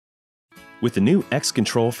With the new X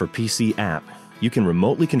Control for PC app, you can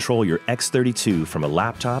remotely control your X32 from a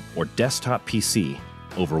laptop or desktop PC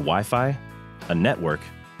over Wi-Fi, a network,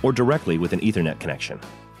 or directly with an Ethernet connection.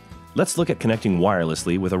 Let's look at connecting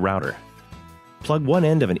wirelessly with a router. Plug one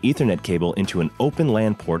end of an Ethernet cable into an open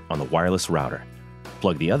LAN port on the wireless router.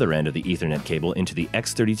 Plug the other end of the Ethernet cable into the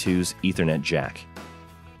X32's Ethernet jack.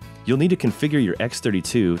 You'll need to configure your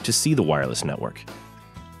X32 to see the wireless network.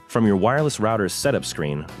 From your wireless router's setup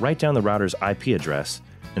screen, write down the router's IP address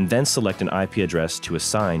and then select an IP address to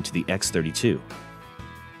assign to the X32.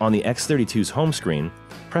 On the X32's home screen,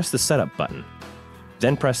 press the Setup button.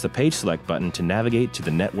 Then press the Page Select button to navigate to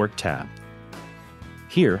the Network tab.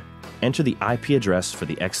 Here, enter the IP address for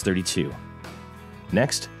the X32.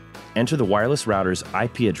 Next, enter the wireless router's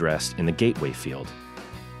IP address in the Gateway field.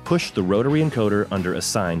 Push the rotary encoder under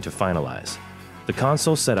Assign to finalize. The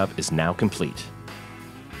console setup is now complete.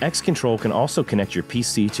 X Control can also connect your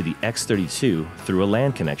PC to the X32 through a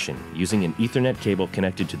LAN connection using an Ethernet cable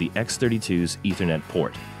connected to the X32's Ethernet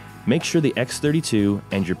port. Make sure the X32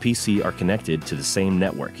 and your PC are connected to the same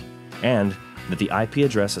network, and that the IP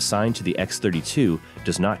address assigned to the X32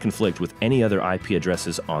 does not conflict with any other IP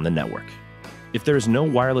addresses on the network. If there is no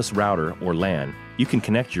wireless router or LAN, you can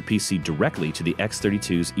connect your PC directly to the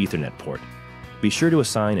X32's Ethernet port. Be sure to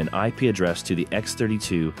assign an IP address to the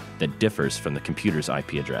X32 that differs from the computer's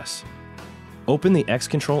IP address. Open the X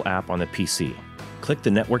Control app on the PC. Click the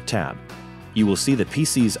Network tab. You will see the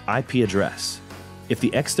PC's IP address. If the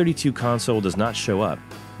X32 console does not show up,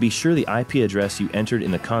 be sure the IP address you entered in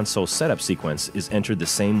the console setup sequence is entered the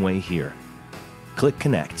same way here. Click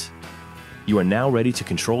Connect. You are now ready to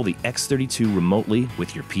control the X32 remotely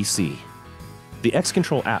with your PC. The X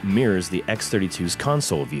Control app mirrors the X32's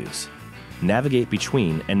console views. Navigate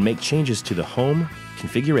between and make changes to the Home,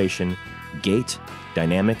 Configuration, Gate,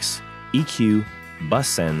 Dynamics, EQ, Bus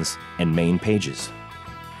Sends, and Main pages.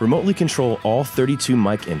 Remotely control all 32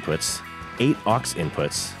 mic inputs, 8 aux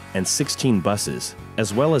inputs, and 16 buses,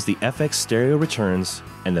 as well as the FX stereo returns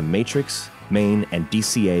and the matrix, main, and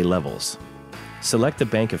DCA levels. Select the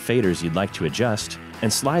bank of faders you'd like to adjust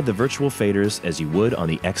and slide the virtual faders as you would on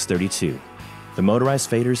the X32. The motorized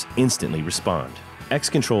faders instantly respond. X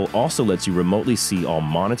Control also lets you remotely see all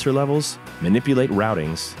monitor levels, manipulate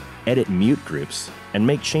routings, edit mute groups, and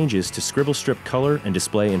make changes to scribble strip color and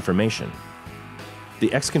display information.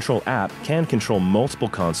 The X Control app can control multiple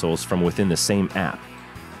consoles from within the same app.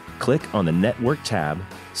 Click on the Network tab,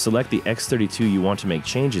 select the X32 you want to make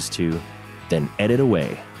changes to, then edit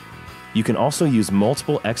away. You can also use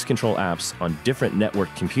multiple X Control apps on different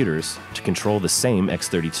network computers to control the same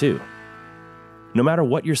X32. No matter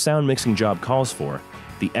what your sound mixing job calls for,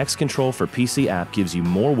 the X Control for PC app gives you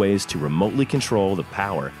more ways to remotely control the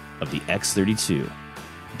power of the X32.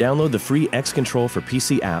 Download the free X Control for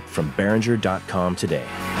PC app from Behringer.com today.